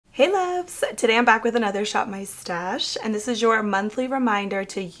Hey loves! Today I'm back with another Shop My Stash, and this is your monthly reminder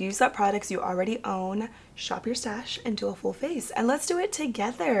to use up products you already own, shop your stash, and do a full face. And let's do it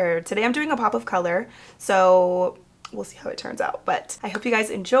together. Today I'm doing a pop of color, so we'll see how it turns out. But I hope you guys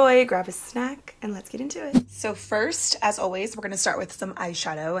enjoy, grab a snack, and let's get into it. So first, as always, we're going to start with some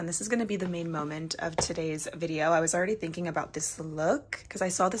eyeshadow, and this is going to be the main moment of today's video. I was already thinking about this look because I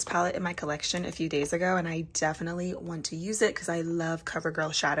saw this palette in my collection a few days ago, and I definitely want to use it because I love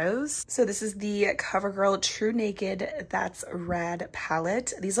CoverGirl shadows. So this is the CoverGirl True Naked That's Rad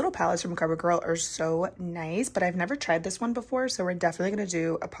palette. These little palettes from CoverGirl are so nice, but I've never tried this one before, so we're definitely going to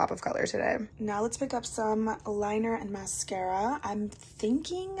do a pop of color today. Now let's pick up some liner and mascara. I'm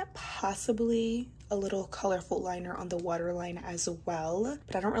thinking possibly a little colorful liner on the waterline as well,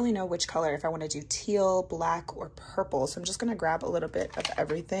 but I don't really know which color, if I want to do teal, black, or purple, so I'm just going to grab a little bit of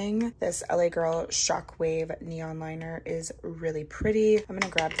everything. This LA Girl Shockwave neon liner is really pretty. I'm going to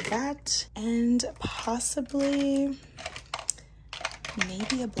grab that and possibly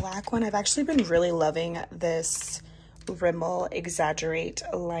maybe a black one. I've actually been really loving this Rimmel Exaggerate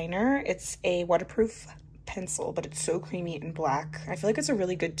liner. It's a waterproof pencil, but it's so creamy and black. I feel like it's a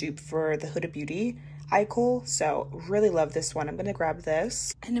really good dupe for the Huda Beauty eye kohl, so really love this one. I'm gonna grab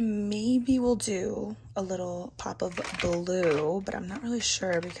this, and maybe we'll do a little pop of blue, but I'm not really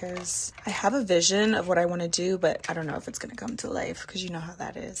sure because I have a vision of what I want to do, but I don't know if it's gonna come to life because you know how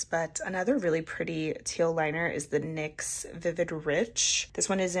that is. But another really pretty teal liner is the NYX Vivid Rich. This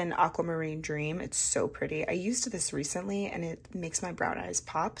one is in Aquamarine Dream. It's so pretty. I used this recently and it makes my brown eyes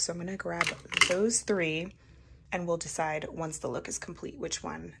pop, so I'm gonna grab those three and we'll decide once the look is complete which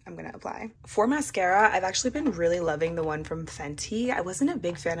one I'm gonna apply. For mascara, I've actually been really loving the one from Fenty. I wasn't a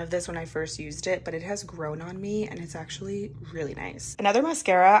big fan of this when I first used it, but it has grown on me and it's actually really nice. Another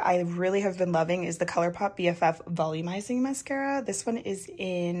mascara I really have been loving is the ColourPop BFF Volumizing Mascara. This one is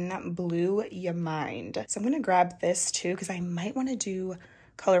in Blue Ya Mind. So I'm gonna grab this too because I might wanna do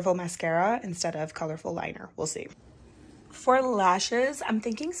colorful mascara instead of colorful liner. We'll see. For lashes, I'm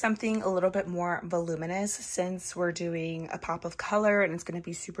thinking something a little bit more voluminous since we're doing a pop of color and it's going to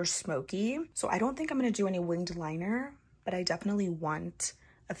be super smoky. So I don't think I'm going to do any winged liner, but I definitely want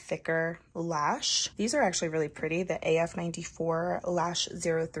a thicker lash. These are actually really pretty, the AF94 Lash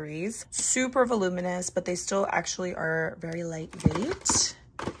 03s. Super voluminous, but they still actually are very lightweight.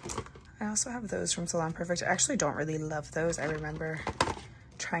 I also have those from Salon Perfect. I actually don't really love those. I remember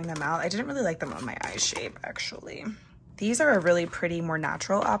trying them out. I didn't really like them on my eye shape, actually. These are a really pretty, more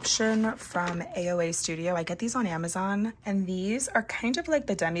natural option from AOA Studio. I get these on Amazon, and these are kind of like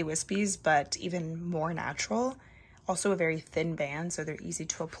the Demi Wispies, but even more natural. Also a very thin band, so they're easy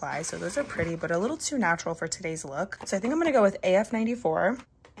to apply. So those are pretty, but a little too natural for today's look. So I think I'm gonna go with AF94.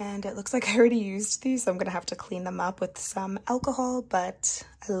 And it looks like I already used these, so I'm gonna have to clean them up with some alcohol, but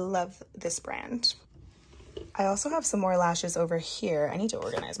I love this brand. I also have some more lashes over here. I need to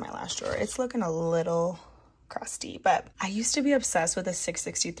organize my lash drawer. It's looking a little crusty, but I used to be obsessed with the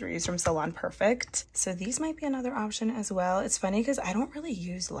 663s from Salon Perfect, so these might be another option as well. It's funny because I don't really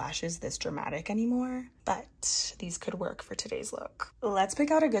use lashes this dramatic anymore, but these could work for today's look. Let's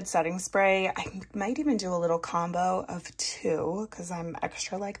pick out a good setting spray. I might even do a little combo of two because I'm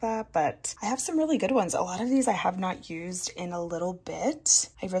extra like that, but I have some really good ones. A lot of these I have not used in a little bit.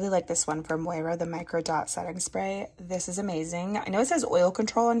 I really like this one from Moira, the Micro Dot Setting Spray. This is amazing. I know it says oil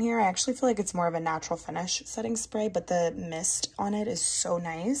control on here. I actually feel like it's more of a natural finish setting spray, but the mist on it is so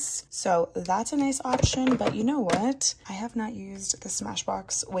nice. So that's a nice option, but you know what? I have not used the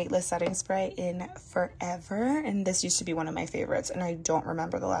Smashbox Weightless Setting Spray in forever, and this used to be one of my favorites, and I don't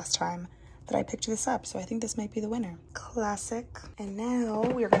remember the last time that I picked this up, so I think this might be the winner. Classic. And now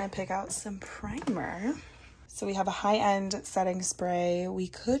we're gonna pick out some primer. So we have a high-end setting spray. We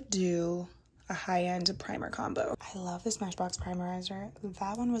could do a high-end primer combo. I love the Smashbox Primerizer.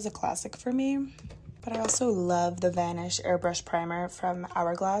 That one was a classic for me. But I also love the Vanish Airbrush Primer from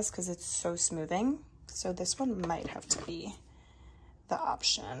Hourglass because it's so smoothing. So this one might have to be the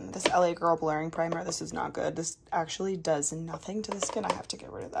option. This LA Girl Blurring Primer, this is not good. This actually does nothing to the skin. I have to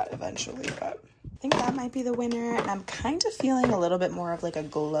get rid of that eventually, but I think that might be the winner. And I'm kind of feeling a little bit more of like a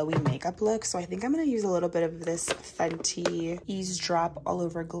glowy makeup look. So I think I'm going to use a little bit of this Fenty Eavesdrop All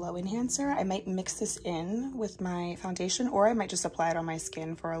Over Glow Enhancer. I might mix this in with my foundation, or I might just apply it on my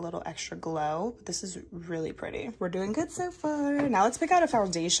skin for a little extra glow. This is really pretty. We're doing good so far. Now let's pick out a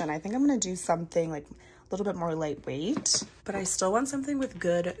foundation. I think I'm going to do something like a little bit more lightweight, but I still want something with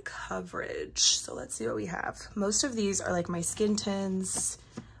good coverage. So let's see what we have. Most of these are like my Skin Tints,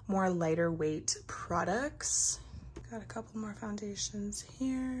 more lighter weight products. Got a couple more foundations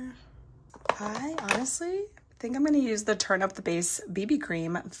here. I honestly think I'm gonna use the Turn Up the Base BB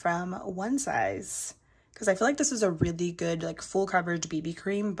cream from One Size, because I feel like this is a really good like full coverage BB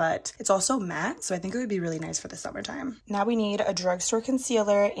cream, but it's also matte, so I think it would be really nice for the summertime. Now we need a drugstore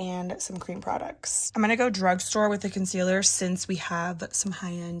concealer and some cream products. I'm gonna go drugstore with the concealer since we have some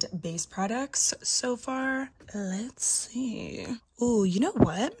high-end base products so far. Let's see. Oh, you know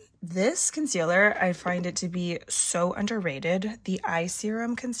what? This concealer, I find it to be so underrated. The Eye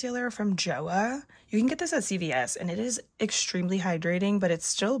Serum Concealer from JoA. You can get this at CVS, and it is extremely hydrating, but it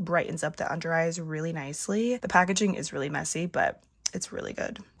still brightens up the under eyes really nicely. The packaging is really messy, but it's really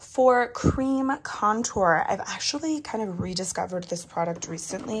good. For cream contour, I've actually kind of rediscovered this product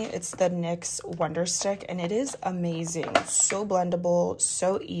recently. It's the NYX Wonder Stick, and it is amazing. So blendable,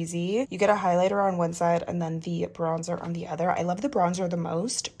 so easy. You get a highlighter on one side and then the bronzer on the other. I love the bronzer the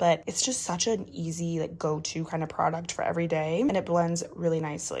most, but it's just such an easy like go-to kind of product for every day, and it blends really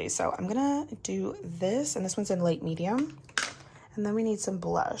nicely. So I'm gonna do this, and this one's in light medium. And then we need some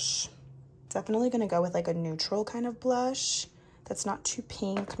blush. Definitely gonna go with like a neutral kind of blush. That's not too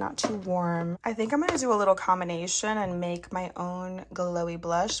pink, not too warm. I think I'm gonna do a little combination and make my own glowy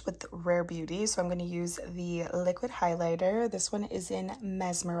blush with Rare Beauty. So I'm gonna use the liquid highlighter. This one is in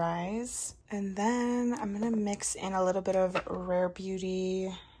Mesmerize. And then I'm gonna mix in a little bit of Rare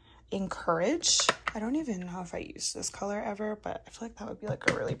Beauty Encourage. I don't even know if I used this color ever, but I feel like that would be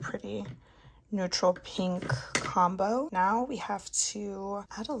like a really pretty neutral pink combo. Now we have to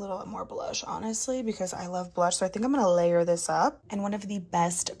add a little bit more blush, honestly, because I love blush. So I think I'm gonna layer this up. And one of the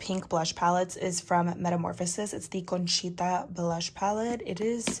best pink blush palettes is from Metamorphosis. It's the Conchita blush palette. It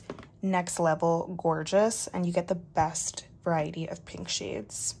is next level gorgeous, and you get the best variety of pink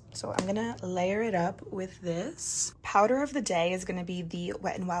shades. So I'm gonna layer it up with this. Powder of the day is gonna be the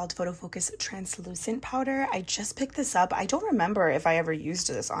Wet n Wild Photo Focus Translucent Powder. I just picked this up. I don't remember if I ever used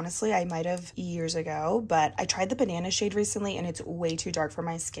this, honestly. I might have years ago, but I tried the banana shade recently and it's way too dark for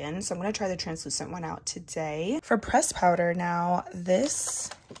my skin. So I'm gonna try the translucent one out today. For pressed powder now, this,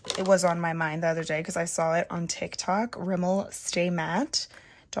 it was on my mind the other day because I saw it on TikTok, Rimmel Stay Matte.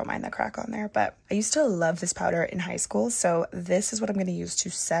 Don't mind the crack on there, but I used to love this powder in high school, so this is what I'm going to use to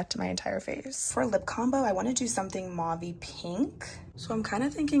set my entire face. For lip combo, I want to do something mauve-y pink. So I'm kind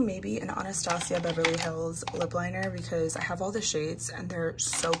of thinking maybe an Anastasia Beverly Hills lip liner because I have all the shades and they're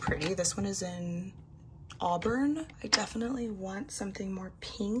so pretty. This one is in Auburn. I definitely want something more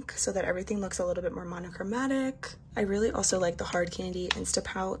pink so that everything looks a little bit more monochromatic. I really also like the Hard Candy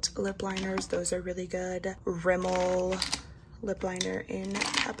Instapout lip liners. Those are really good. Rimmel lip liner in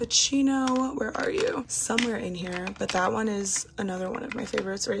Cappuccino. Where are you? Somewhere in here, but that one is another one of my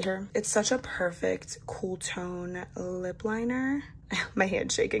favorites right here. It's such a perfect cool tone lip liner. My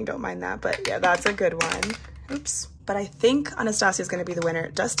hand's shaking, don't mind that, but yeah, that's a good one. Oops. But I think Anastasia is going to be the winner.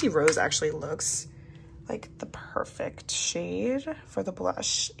 Dusty Rose actually looks like the perfect shade for the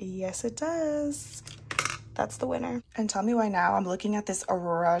blush. Yes, it does. That's the winner. And tell me why now. I'm looking at this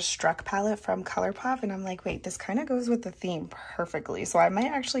Aurora Struck palette from ColourPop and I'm like, wait, this kind of goes with the theme perfectly. So I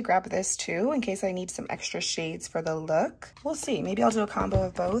might actually grab this too in case I need some extra shades for the look. We'll see. Maybe I'll do a combo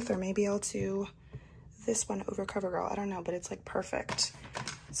of both, or maybe I'll do this one over CoverGirl. I don't know, but it's like perfect.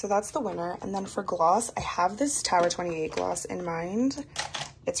 So that's the winner. And then for gloss, I have this Tower 28 gloss in mind.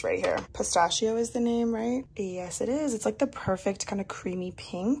 It's right here. Pistachio is the name, right? Yes, it is. It's like the perfect kind of creamy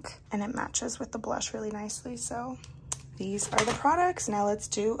pink, and it matches with the blush really nicely. So these are the products. Now let's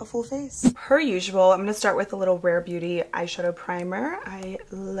do a full face. Per usual, I'm gonna start with a little Rare Beauty eyeshadow primer. I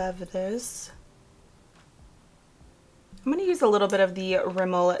love this. I'm gonna use a little bit of the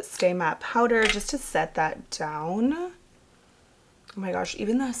Rimmel Stay Matte powder just to set that down. Oh my gosh,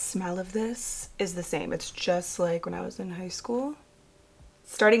 even the smell of this is the same. It's just like when I was in high school.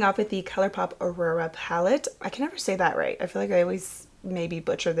 Starting off with the ColourPop Aurora palette. I can never say that right. I feel like I always maybe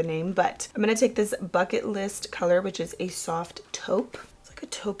butcher the name, but I'm gonna take this Bucket List color, which is a soft taupe. It's like a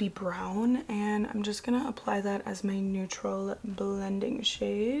taupey brown, and I'm just gonna apply that as my neutral blending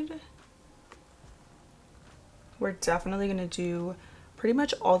shade. We're definitely gonna do pretty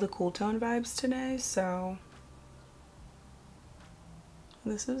much all the cool tone vibes today, so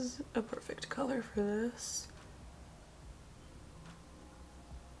this is a perfect color for this.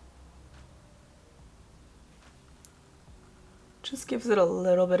 Just gives it a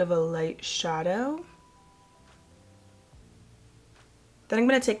little bit of a light shadow. Then I'm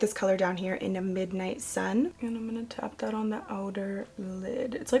going to take this color down here in a Midnight Sun, and I'm going to tap that on the outer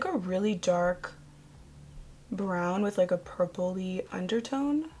lid. It's like a really dark brown with like a purpley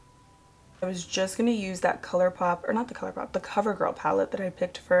undertone. I was just going to use that ColourPop, or not the ColourPop, the CoverGirl palette that I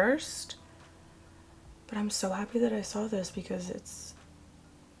picked first. But I'm so happy that I saw this because it's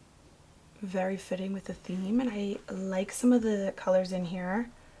very fitting with the theme, and I like some of the colors in here,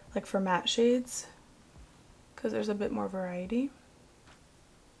 like for matte shades, because there's a bit more variety.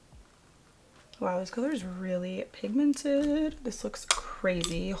 Wow, this color is really pigmented. This looks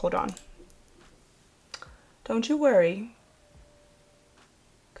crazy. Hold on. Don't you worry,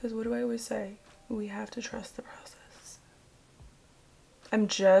 because what do I always say? We have to trust the process. I'm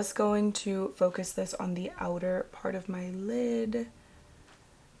just going to focus this on the outer part of my lid.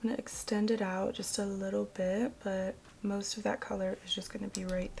 I'm gonna extend it out just a little bit, but most of that color is just gonna be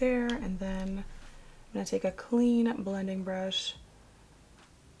right there. And then I'm gonna take a clean blending brush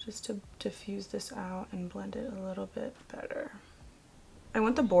just to diffuse this out and blend it a little bit better. I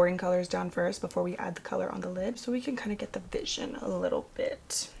want the boring colors down first before we add the color on the lid, so we can kind of get the vision a little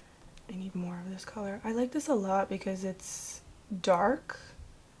bit. I need more of this color. I like this a lot because it's dark,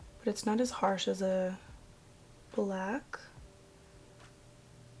 but it's not as harsh as a black.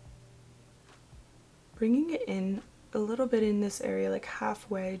 Bringing it in a little bit in this area, like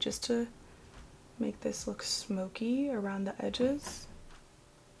halfway, just to make this look smoky around the edges.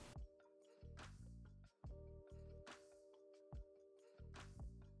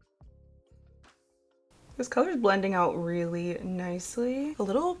 This color is blending out really nicely. A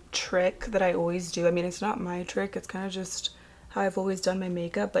little trick that I always do, I mean, it's not my trick, it's kind of just how I've always done my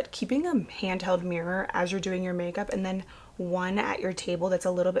makeup, but keeping a handheld mirror as you're doing your makeup and then one at your table that's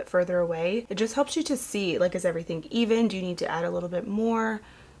a little bit further away, it just helps you to see, like, is everything even? Do you need to add a little bit more?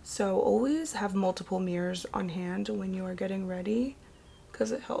 So always have multiple mirrors on hand when you are getting ready,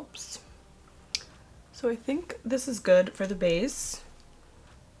 because it helps. So I think this is good for the base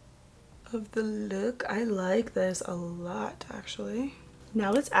of the look. I like this a lot, actually.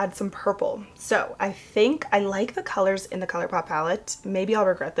 Now let's add some purple. So I think I like the colors in the ColourPop palette. Maybe I'll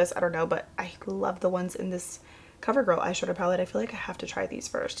regret this, I don't know, but I love the ones in this CoverGirl eyeshadow palette. I feel like I have to try these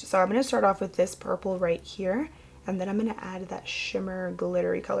first. So I'm gonna start off with this purple right here, and then I'm gonna add that shimmer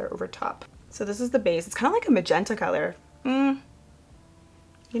glittery color over top. So this is the base. It's kind of like a magenta color. You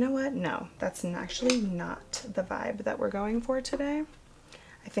know what? No, that's actually not the vibe that we're going for today.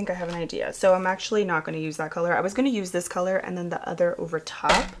 I think I have an idea. So I'm actually not going to use that color. I was going to use this color and then the other over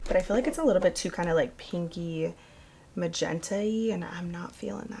top, but I feel like it's a little bit too kind of like pinky magenta-y, and I'm not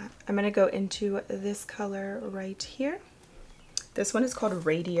feeling that. I'm going to go into this color right here. This one is called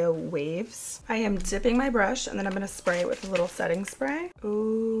Radio Waves. I am dipping my brush and then I'm going to spray it with a little setting spray.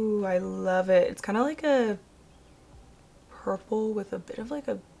 Ooh, I love it. It's kind of like a purple with a bit of like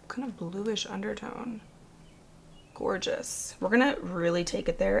a kind of bluish undertone. Gorgeous. We're gonna really take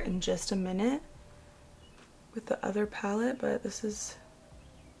it there in just a minute with the other palette, but this is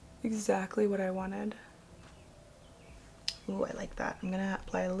exactly what I wanted. Ooh, I like that. I'm gonna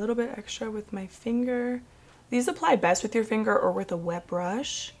apply a little bit extra with my finger. These apply best with your finger or with a wet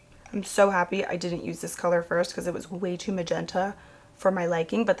brush. I'm so happy I didn't use this color first because it was way too magenta for my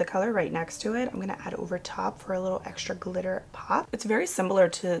liking, but the color right next to it, I'm gonna add over top for a little extra glitter pop. It's very similar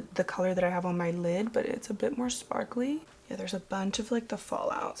to the color that I have on my lid, but it's a bit more sparkly. Yeah, there's a bunch of like the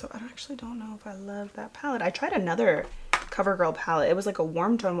fallout, so I actually don't know if I love that palette. I tried another CoverGirl palette. It was like a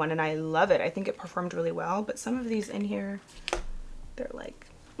warm tone one, and I love it. I think it performed really well, but some of these in here, they're like,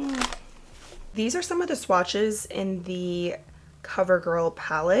 These are some of the swatches in the CoverGirl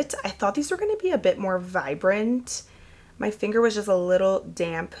palette. I thought these were gonna be a bit more vibrant. My finger was just a little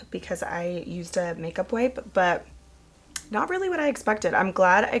damp because I used a makeup wipe, but not really what I expected. I'm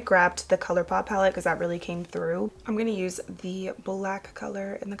glad I grabbed the ColourPop palette because that really came through. I'm going to use the black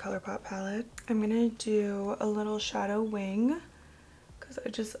color in the ColourPop palette. I'm going to do a little shadow wing because I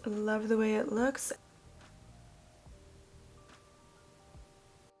just love the way it looks.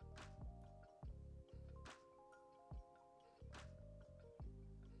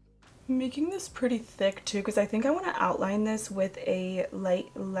 I'm making this pretty thick too because I think I want to outline this with a light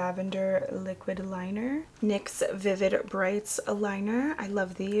lavender liquid liner. NYX Vivid Brights liner. I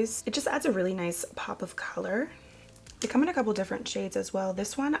love these. It just adds a really nice pop of color. They come in a couple different shades as well.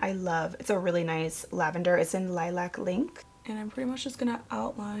 This one I love. It's a really nice lavender. It's in Lilac Link. And I'm pretty much just going to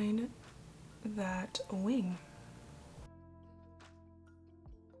outline that wing.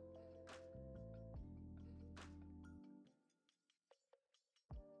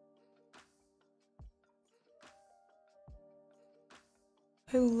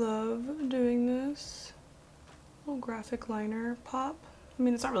 I love doing this little graphic liner pop. I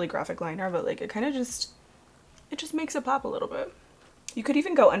mean, it's not really graphic liner, but like it kind of just, it just makes it pop a little bit. You could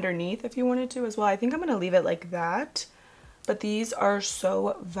even go underneath if you wanted to as well. I think I'm gonna leave it like that, but these are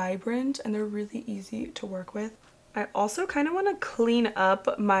so vibrant and they're really easy to work with. I also kind of want to clean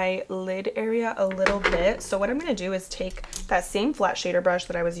up my lid area a little bit. So what I'm going to do is take that same flat shader brush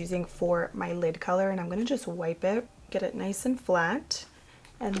that I was using for my lid color, and I'm going to just wipe it, get it nice and flat.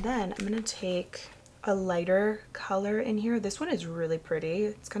 And then I'm going to take a lighter color in here. This one is really pretty.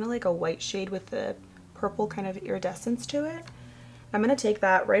 It's kind of like a white shade with the purple kind of iridescence to it. I'm going to take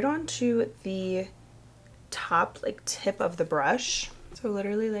that right onto the top, like tip of the brush. So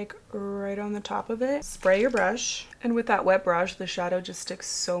literally like right on the top of it. Spray your brush, and with that wet brush the shadow just sticks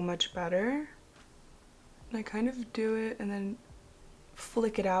so much better. And I kind of do it and then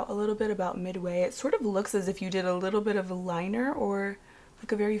flick it out a little bit about midway. It sort of looks as if you did a little bit of a liner or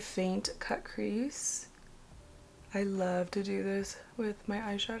like a very faint cut crease. I love to do this with my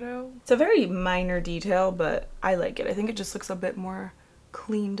eyeshadow. It's a very minor detail, but I like it. I think it just looks a bit more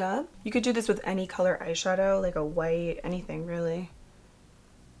cleaned up. You could do this with any color eyeshadow, like a white, anything really.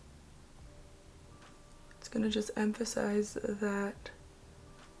 It's gonna just emphasize that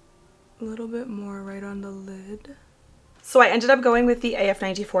a little bit more right on the lid. So I ended up going with the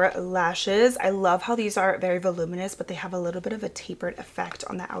AF94 lashes. I love how these are very voluminous, but they have a little bit of a tapered effect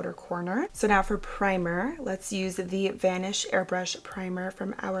on the outer corner. So now for primer, let's use the Vanish Airbrush Primer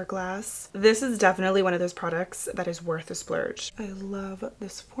from Hourglass. This is definitely one of those products that is worth a splurge. I love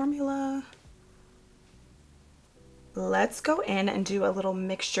this formula. Let's go in and do a little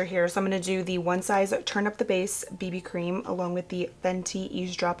mixture here. So I'm going to do the One Size Turn Up the Base BB Cream along with the Fenty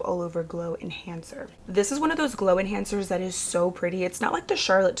Eavesdrop All Over Glow Enhancer. This is one of those glow enhancers that is so pretty. It's not like the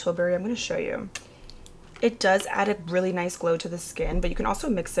Charlotte Tilbury. I'm going to show you. It does add a really nice glow to the skin, but you can also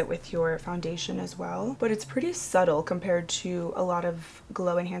mix it with your foundation as well. But it's pretty subtle compared to a lot of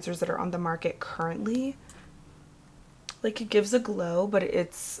glow enhancers that are on the market currently. Like, it gives a glow, but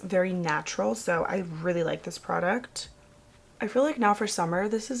it's very natural, so I really like this product. I feel like now for summer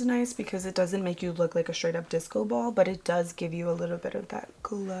this is nice because it doesn't make you look like a straight up disco ball, but it does give you a little bit of that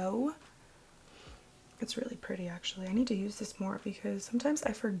glow. It's really pretty actually. I need to use this more because sometimes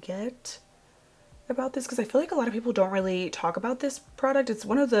I forget about this because I feel like a lot of people don't really talk about this product. It's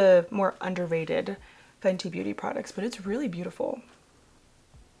one of the more underrated Fenty Beauty products, but it's really beautiful.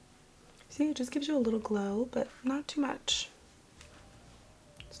 See, it just gives you a little glow, but not too much.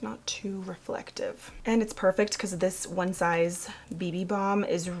 It's not too reflective. And it's perfect because this One Size BB Balm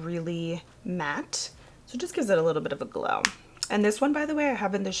is really matte. So it just gives it a little bit of a glow. And this one, by the way, I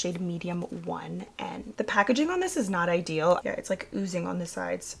have in the shade medium 1N. The packaging on this is not ideal. Yeah, it's like oozing on the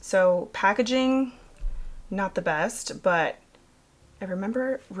sides. So packaging, not the best, but I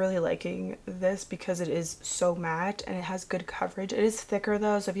remember really liking this because it is so matte and it has good coverage. It is thicker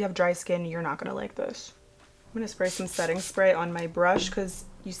though, so if you have dry skin, you're not gonna like this. I'm gonna spray some setting spray on my brush because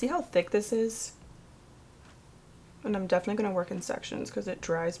you see how thick this is? And I'm definitely gonna work in sections because it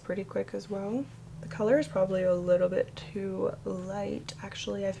dries pretty quick as well. The color is probably a little bit too light.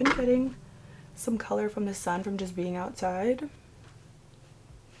 Actually, I've been getting some color from the sun from just being outside.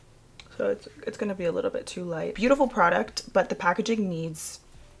 So it's going to be a little bit too light. Beautiful product, but the packaging needs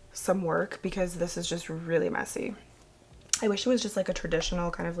some work because this is just really messy. I wish it was just like a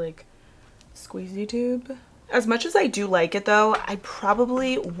traditional kind of like squeezy tube. As much as I do like it though, I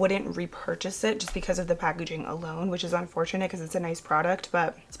probably wouldn't repurchase it just because of the packaging alone, which is unfortunate because it's a nice product,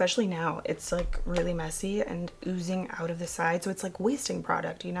 but especially now it's like really messy and oozing out of the side, so it's like wasting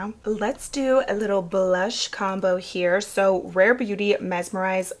product, you know? Let's do a little blush combo here. So Rare Beauty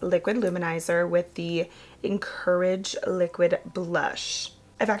Mesmerize Liquid Luminizer with the Encourage Liquid Blush.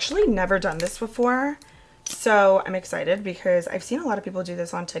 I've actually never done this before. So I'm excited because I've seen a lot of people do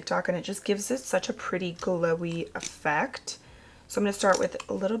this on TikTok and it just gives it such a pretty glowy effect. So I'm going to start with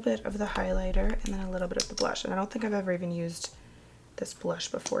a little bit of the highlighter and then a little bit of the blush. And I don't think I've ever even used this blush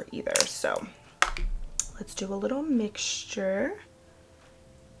before either. So let's do a little mixture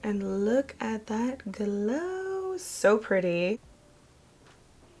and look at that glow. So pretty.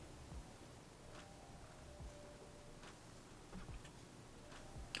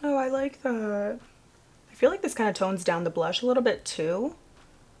 Oh, I like that. I feel like this kind of tones down the blush a little bit too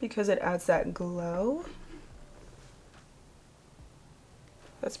because it adds that glow.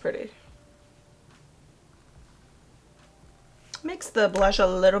 That's pretty. Makes the blush a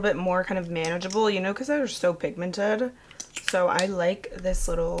little bit more kind of manageable, you know, because they're so pigmented. So I like this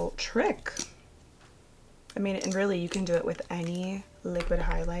little trick. I mean, and really you can do it with any liquid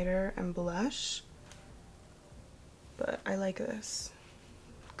highlighter and blush, but I like this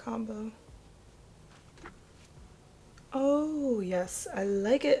combo. Oh yes, I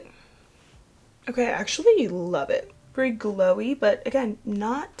like it. Okay, I actually love it. Very glowy, but again,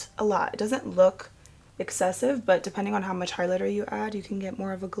 not a lot. It doesn't look excessive, but depending on how much highlighter you add, you can get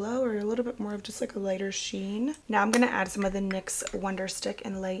more of a glow or a little bit more of just like a lighter sheen. Now I'm going to add some of the NYX Wonder Stick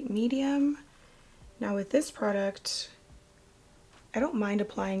in light medium. Now with this product, I don't mind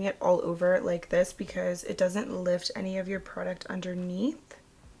applying it all over like this because it doesn't lift any of your product underneath,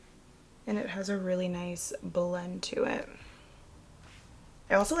 and it has a really nice blend to it.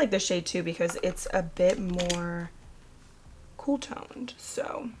 I also like this shade too because it's a bit more cool toned,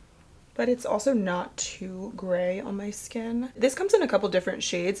 but it's also not too gray on my skin. This comes in a couple different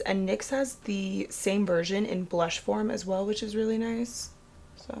shades, and NYX has the same version in blush form as well, which is really nice.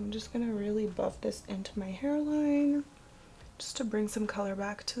 So I'm just gonna really buff this into my hairline just to bring some color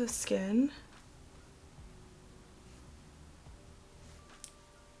back to the skin.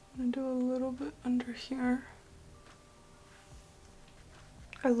 I'm gonna do a little bit under here.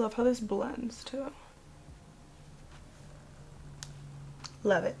 I love how this blends too.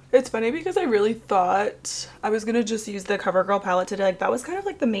 Love it. It's funny because I really thought I was gonna just use the CoverGirl palette today. Like that was kind of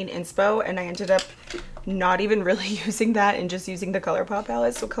like the main inspo, and I ended up not even really using that and just using the ColourPop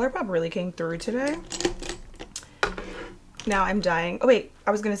palette. So ColourPop really came through today. Now I'm dying. Oh wait,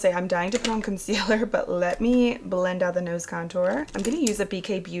 I was gonna say I'm dying to put on concealer, but let me blend out the nose contour. I'm gonna use a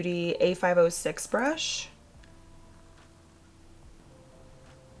BK Beauty A506 brush.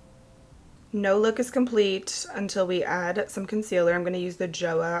 No look is complete until we add some concealer. I'm gonna use the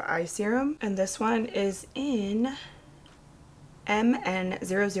JoA Eye Serum, and this one is in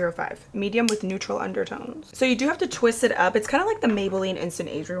MN005, medium with neutral undertones. So you do have to twist it up. It's kind of like the Maybelline Instant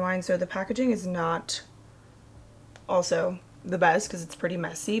Age Rewind, so the packaging is not also the best because it's pretty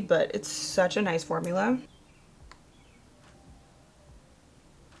messy, but it's such a nice formula.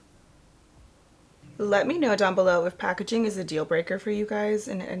 Let me know down below if packaging is a deal breaker for you guys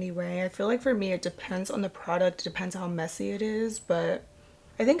in any way. I feel like for me it depends on the product, it depends how messy it is, but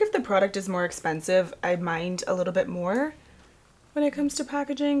I think if the product is more expensive, I mind a little bit more when it comes to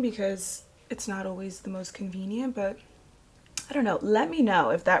packaging because it's not always the most convenient, but I don't know. Let me know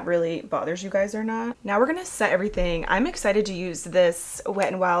if that really bothers you guys or not. Now we're gonna set everything. I'm excited to use this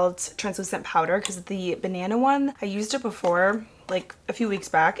Wet n Wild translucent powder because the banana one, I used it before like a few weeks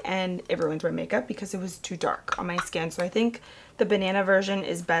back and it ruined my makeup because it was too dark on my skin. So I think the banana version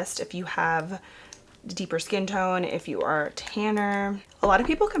is best if you have deeper skin tone, if you are tanner. A lot of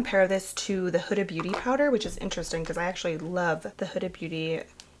people compare this to the Huda Beauty powder, which is interesting because I actually love the Huda Beauty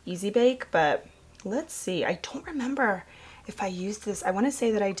Easy Bake, but let's see. I don't remember if I used this. I want to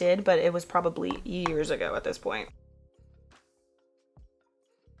say that I did, but it was probably years ago at this point.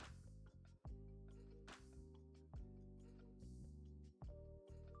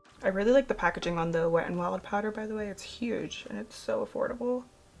 I really like the packaging on the Wet n Wild powder, by the way. It's huge and it's so affordable.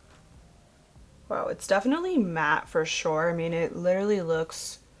 Wow, it's definitely matte for sure. I mean, it literally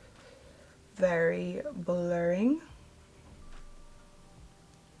looks very blurring.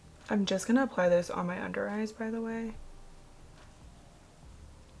 I'm just gonna apply this on my under eyes, by the way.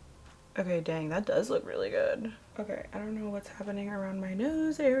 Okay, dang, that does look really good. Okay, I don't know what's happening around my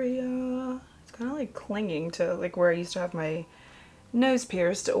nose area. It's kind of like clinging to like where I used to have my nose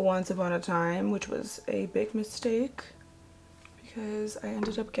pierced once upon a time, which was a big mistake because I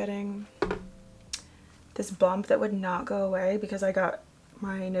ended up getting this bump that would not go away because I got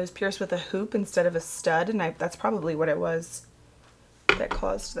my nose pierced with a hoop instead of a stud, and that's probably what it was that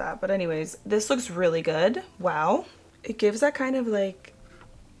caused that. But anyways, this looks really good. Wow. It gives that kind of like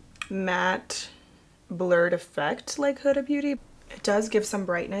matte blurred effect like Huda Beauty. It does give some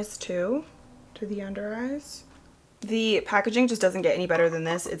brightness too to the under eyes. The packaging just doesn't get any better than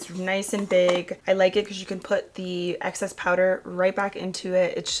this. It's nice and big. I like it because you can put the excess powder right back into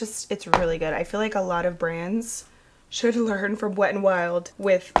it. It's really good. I feel like a lot of brands should learn from Wet n Wild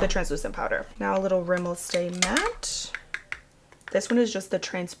with the translucent powder. Now a little Rimmel Stay Matte. This one is just the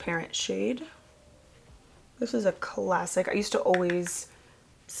transparent shade. This is a classic. I used to always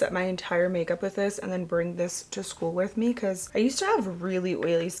set my entire makeup with this and then bring this to school with me because I used to have really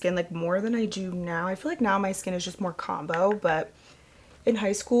oily skin, like more than I do now. I feel like now my skin is just more combo, but in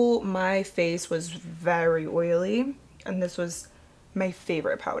high school my face was very oily and this was my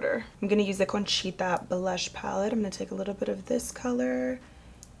favorite powder. I'm gonna use the Conchita blush palette. I'm gonna take a little bit of this color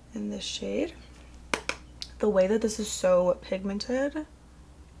in this shade. The way that this is so pigmented,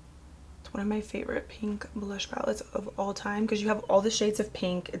 it's one of my favorite pink blush palettes of all time because you have all the shades of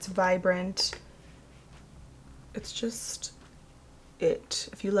pink. It's vibrant. It's just it.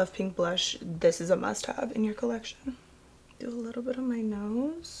 If you love pink blush, this is a must-have in your collection. Do a little bit on my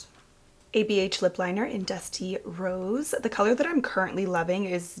nose. ABH lip liner in Dusty Rose. The color that I'm currently loving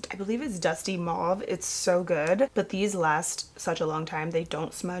is, I believe it's Dusty Mauve. It's so good, but these last such a long time. They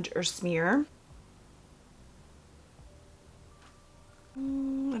don't smudge or smear.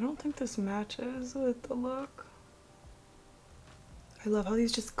 I don't think this matches with the look. I love how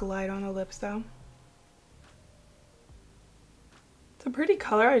these just glide on the lips though. It's a pretty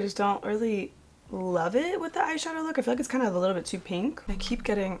color, I just don't really love it with the eyeshadow look. I feel like it's kind of a little bit too pink. I keep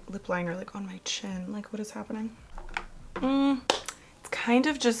getting lip liner like on my chin. Like, what is happening? It's kind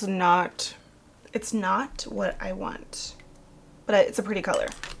of just not, it's not what I want, but it's a pretty color.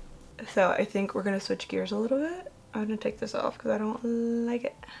 So I think we're gonna switch gears a little bit. I'm gonna take this off because I don't like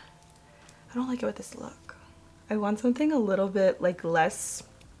it. I don't like it with this look. I want something a little bit like less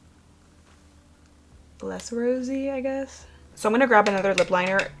rosy, I guess. So I'm gonna grab another lip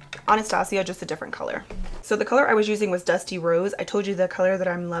liner, Anastasia, just a different color. So the color I was using was Dusty Rose. I told you the color that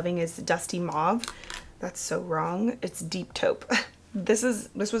I'm loving is Dusty Mauve. That's so wrong. It's Deep Taupe. This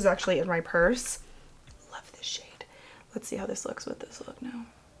was actually in my purse. Love this shade. Let's see how this looks with this look now.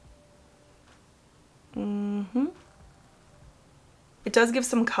 It does give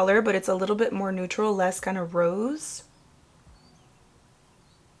some color, but it's a little bit more neutral, less kind of rose.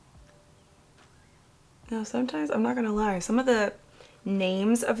 Now sometimes, I'm not gonna lie, some of the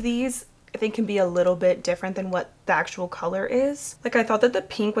names of these I think can be a little bit different than what the actual color is. Like, I thought that the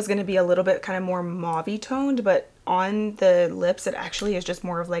pink was gonna be a little bit kind of more mauve-y toned, but on the lips it actually is just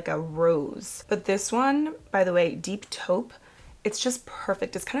more of like a rose. But this one, by the way, Deep Taupe, it's just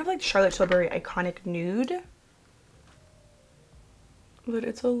perfect. It's kind of like Charlotte Tilbury Iconic Nude, but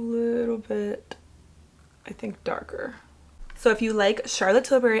it's a little bit, I think, darker. So if you like Charlotte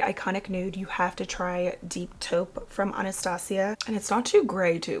Tilbury Iconic Nude, you have to try Deep Taupe from Anastasia. And it's not too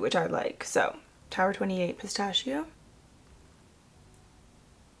gray too, which I like. So Tower 28 Pistachio.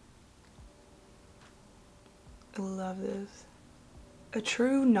 I love this. A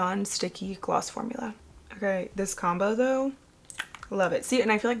true non-sticky gloss formula. Okay, this combo though, love it. See,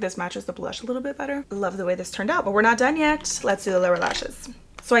 and I feel like this matches the blush a little bit better. Love the way this turned out, but we're not done yet. Let's do the lower lashes.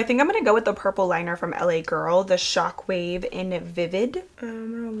 So I think I'm gonna go with the purple liner from LA Girl, the Shockwave in Vivid.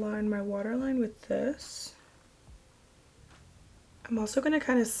 I'm gonna line my waterline with this. I'm also gonna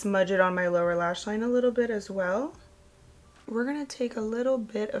kind of smudge it on my lower lash line a little bit as well. We're gonna take a little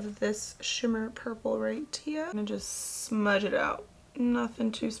bit of this shimmer purple right here and just smudge it out.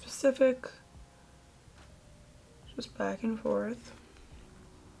 Nothing too specific, just back and forth.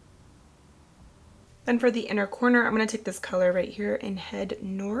 Then for the inner corner, I'm going to take this color right here and head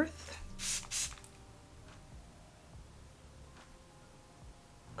north.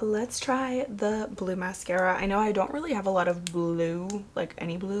 Let's try the blue mascara. I know I don't really have a lot of blue, like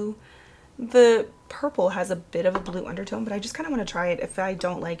any blue. The purple has a bit of a blue undertone, but I just kind of want to try it. If I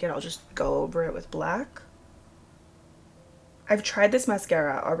don't like it, I'll just go over it with black. I've tried this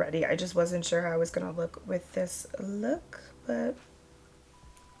mascara already. I just wasn't sure how I was going to look with this look, but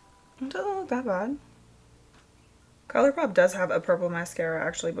it doesn't look that bad. ColourPop does have a purple mascara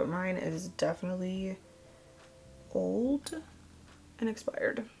actually, but mine is definitely old and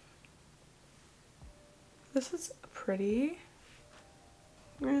expired. This is pretty.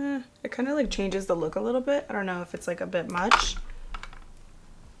 It kind of like changes the look a little bit. I don't know if it's like a bit much.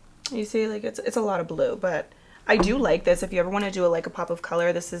 You see, like it's a lot of blue, but I do like this. If you ever want to do like a pop of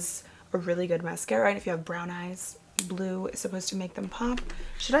color, this is a really good mascara. And if you have brown eyes, blue is supposed to make them pop.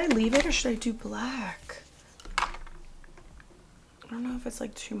 Should I leave it or should I do black? I don't know if it's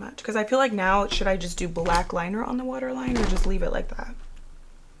like too much, because I feel like now, should I just do black liner on the waterline or just leave it like that?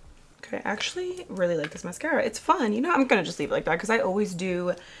 Okay, I actually really like this mascara. It's fun. You know, I'm gonna just leave it like that because I always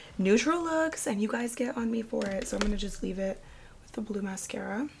do neutral looks and you guys get on me for it. So I'm gonna just leave it with the blue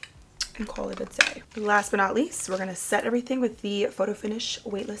mascara and call it a day. Last but not least, we're gonna set everything with the Photo Finish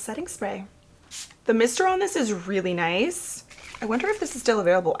Weightless Setting Spray. The mister on this is really nice. I wonder if this is still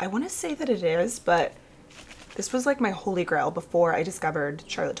available. I want to say that it is, but this was like my holy grail before I discovered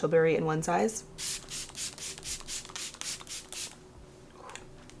Charlotte Tilbury in one size.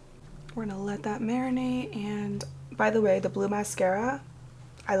 We're gonna let that marinate. And by the way, the blue mascara,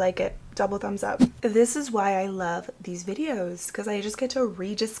 I like it. Double thumbs up. This is why I love these videos, because I just get to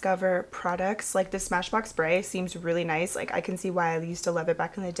rediscover products. Like this Smashbox spray seems really nice. Like I can see why I used to love it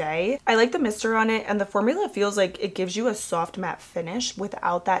back in the day. I like the mister on it, and the formula feels like it gives you a soft matte finish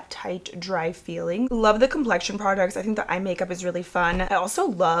without that tight dry feeling. Love the complexion products. I think the eye makeup is really fun. I also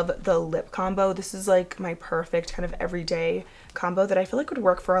love the lip combo. This is like my perfect kind of everyday combo that I feel like would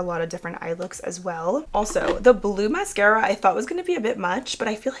work for a lot of different eye looks as well. Also, the blue mascara I thought was going to be a bit much, but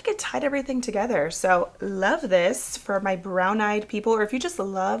I feel like it tied everything together. So love this for my brown-eyed people, or if you just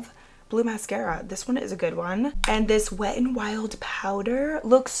love blue mascara, this one is a good one. And this Wet n Wild powder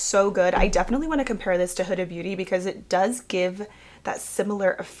looks so good. I definitely want to compare this to Huda Beauty because it does give that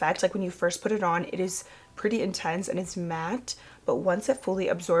similar effect. Like when you first put it on, it is pretty intense and it's matte, but once it fully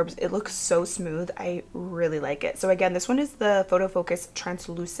absorbs, it looks so smooth. I really like it. So again, this one is the Photo Focus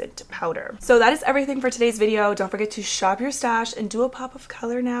Translucent Powder. So that is everything for today's video. Don't forget to shop your stash and do a pop of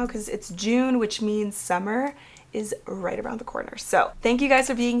color now because it's June, which means summer is right around the corner. So thank you guys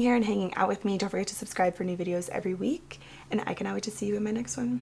for being here and hanging out with me. Don't forget to subscribe for new videos every week, and I cannot wait to see you in my next one.